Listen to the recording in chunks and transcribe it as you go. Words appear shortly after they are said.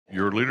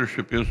Your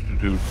Leadership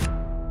Institute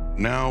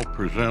now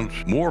presents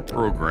more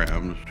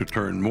programs to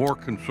turn more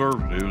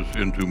conservatives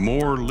into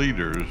more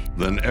leaders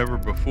than ever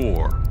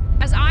before.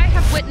 As I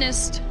have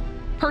witnessed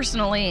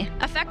personally,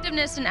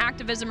 effectiveness in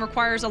activism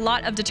requires a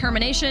lot of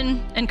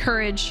determination and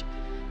courage,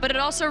 but it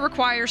also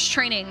requires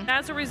training.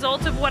 As a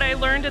result of what I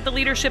learned at the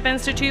Leadership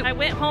Institute, I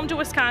went home to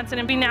Wisconsin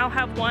and we now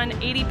have won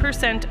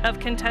 80%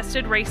 of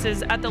contested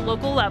races at the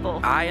local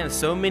level. I and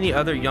so many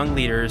other young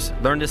leaders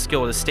learned the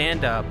skill to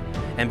stand up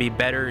and be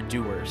better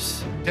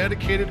doers.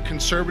 Dedicated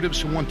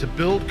conservatives who want to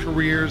build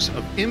careers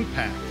of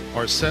impact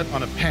are set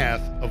on a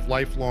path of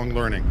lifelong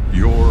learning.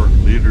 Your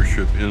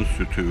Leadership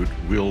Institute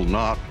will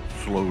not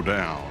slow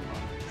down.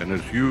 And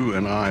as you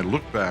and I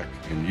look back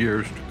in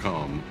years to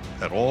come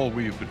at all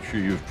we've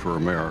achieved for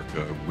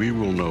America, we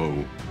will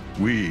know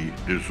we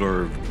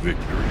deserved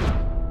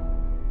victory.